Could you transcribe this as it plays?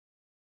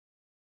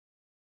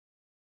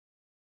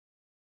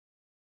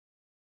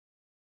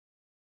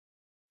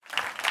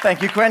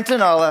Thank you,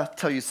 Quentin. I'll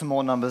tell you some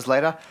more numbers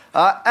later.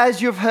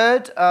 As you've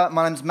heard,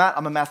 my name's Matt.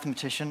 I'm a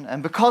mathematician,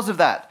 and because of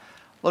that,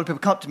 a lot of people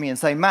come up to me and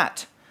say,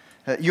 Matt,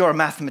 you're a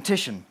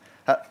mathematician.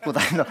 Well,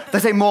 they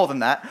say more than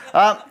that.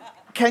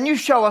 Can you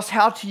show us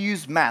how to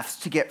use maths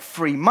to get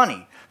free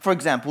money? For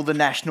example, the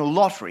National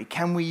Lottery.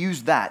 Can we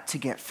use that to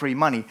get free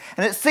money?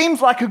 And it seems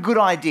like a good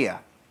idea.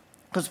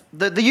 Because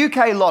the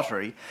UK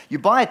lottery, you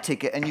buy a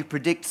ticket and you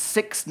predict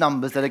 6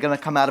 numbers that are going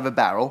to come out of a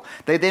barrel.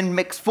 They then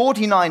mix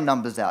 49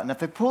 numbers out. And if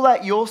they pull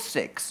out your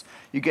 6,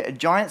 you get a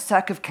giant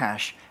sack of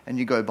cash and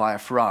you go buy a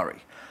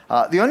Ferrari.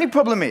 The only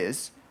problem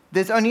is,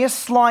 there's only a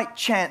slight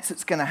chance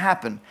it's going to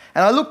happen.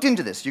 And I looked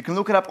into this. You can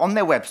look it up on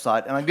their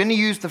website. And I'm going to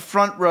use the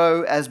front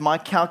row as my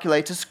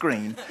calculator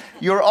screen.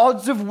 Your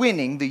odds of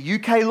winning the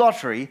UK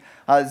lottery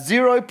are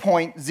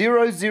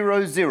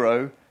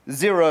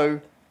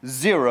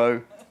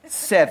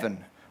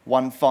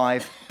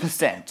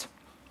 0.0000715%.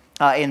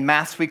 In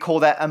maths, we call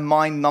that a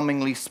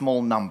mind-numbingly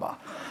small number.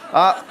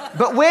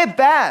 But we're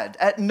bad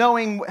at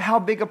knowing how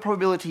big a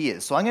probability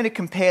is. So I'm going to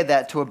compare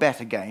that to a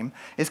better game.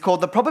 It's called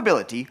the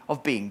probability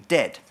of being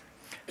dead.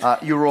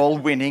 You're all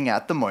winning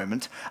at the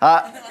moment.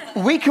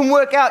 We can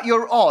work out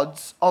your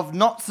odds of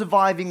not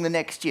surviving the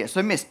next year.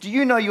 So, miss, do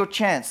you know your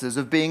chances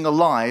of being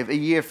alive a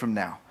year from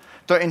now?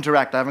 Don't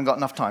interact, I haven't got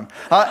enough time.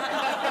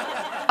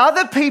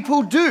 Other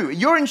people do.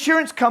 Your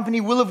insurance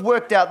company will have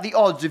worked out the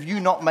odds of you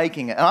not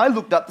making it. And I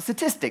looked up the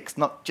statistics,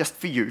 not just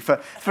for you,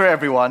 for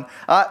everyone.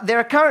 There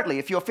are currently,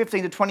 if you're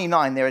 15 to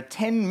 29, there are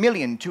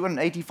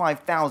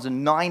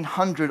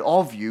 10,285,900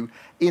 of you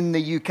in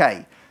the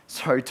UK.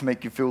 Sorry to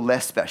make you feel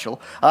less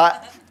special. And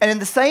in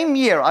the same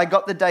year, I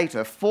got the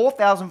data,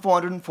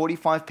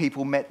 4,445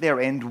 people met their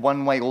end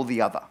one way or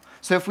the other.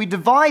 So if we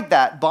divide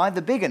that by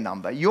the bigger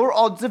number, your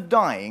odds of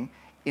dying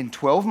in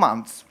 12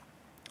 months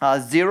are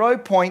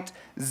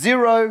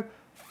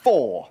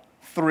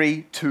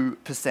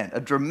 0.0432%, a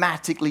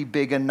dramatically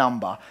bigger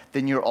number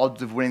than your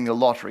odds of winning the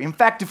lottery. In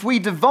fact, if we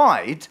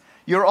divide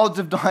your odds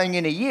of dying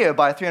in a year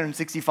by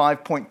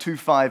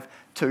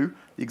 365.252,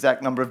 the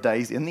exact number of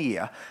days in the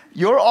year,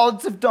 your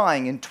odds of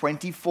dying in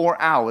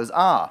 24 hours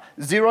are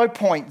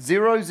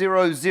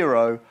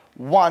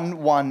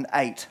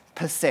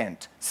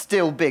 0.000118%,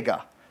 still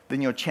bigger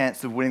than your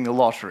chance of winning the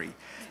lottery.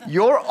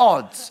 Your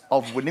odds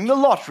of winning the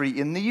lottery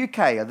in the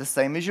UK are the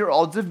same as your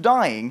odds of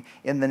dying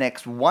in the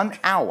next 1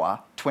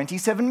 hour,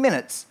 27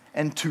 minutes,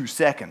 and 2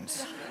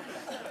 seconds.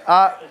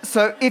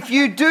 So if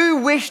you do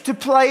wish to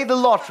play the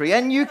lottery,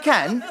 and you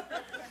can,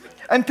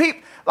 and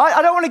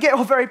I don't want to get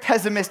all very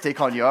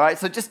pessimistic on you, all right?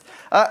 So just,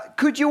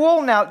 could you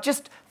all now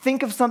just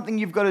think of something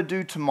you've got to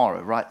do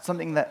tomorrow, right?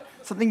 Something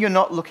you're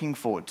not looking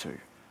forward to.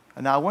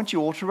 And now I want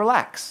you all to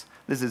relax.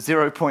 There's a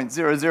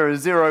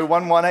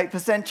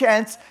 0.000118%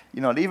 chance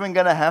you're not even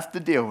going to have to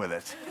deal with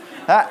it.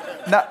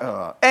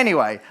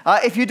 Anyway,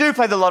 if you do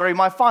play the lottery,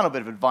 my final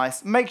bit of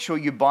advice, make sure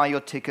you buy your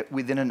ticket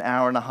within an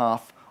hour and a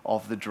half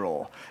of the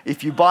draw.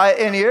 If you buy it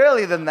any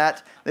earlier than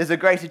that, there's a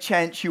greater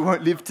chance you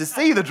won't live to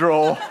see the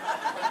draw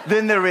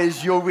than there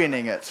is you're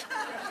winning it.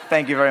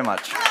 Thank you very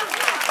much.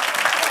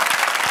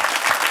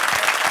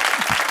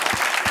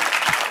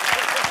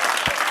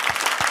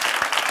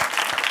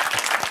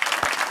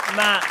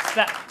 Matt,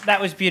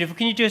 that was beautiful.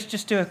 Can you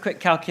just do a quick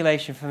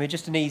calculation for me,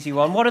 just an easy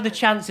one? What are the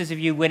chances of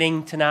you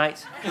winning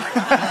tonight?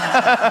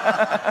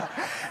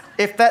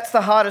 If that's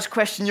the hardest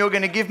question you're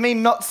going to give me,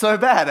 not so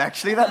bad,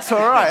 actually. That's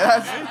all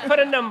right. Put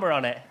a number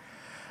on it.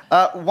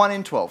 1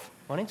 in 12.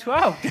 1 in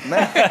 12.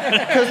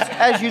 Because,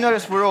 as you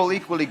notice, we're all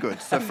equally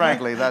good. So,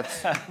 frankly,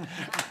 that's...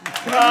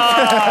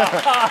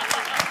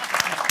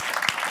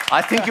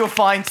 I think you'll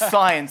find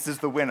science is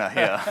the winner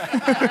here.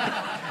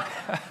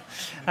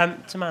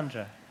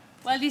 Tamandra.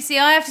 Well, you see,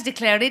 I have to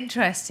declare an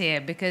interest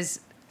here because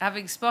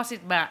having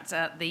spotted Matt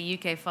at the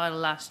UK final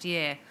last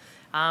year,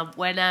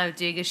 we're now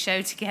doing a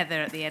show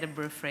together at the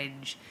Edinburgh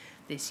Fringe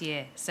this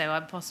year. So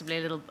I'm possibly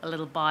a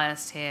little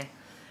biased here.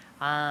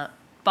 But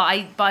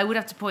I would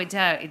have to point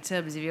out, in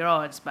terms of your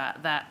odds,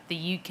 Matt, that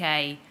the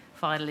UK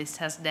finalist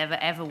has never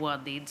ever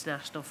won the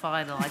international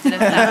final. I don't know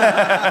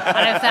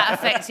if that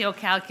affects your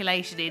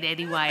calculation in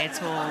any way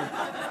at all.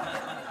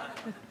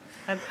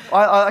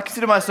 I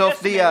consider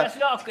myself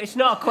It's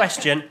not a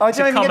question. I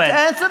don't even get to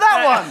answer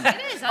that one. It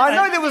is. I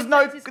know there was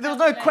no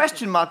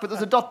question mark, but there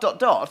was a ...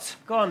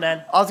 Go on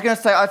then. I was going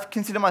to say I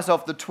consider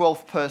myself the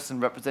 12th person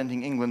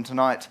representing England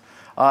tonight,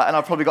 and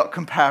I've probably got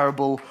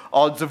comparable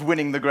odds of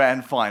winning the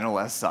grand final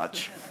as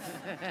such.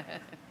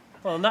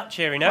 Well, on that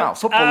cheery note. Wow,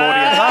 football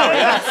audience, are we?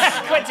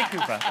 Quentin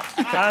Cooper.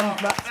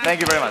 Thank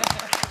you very much.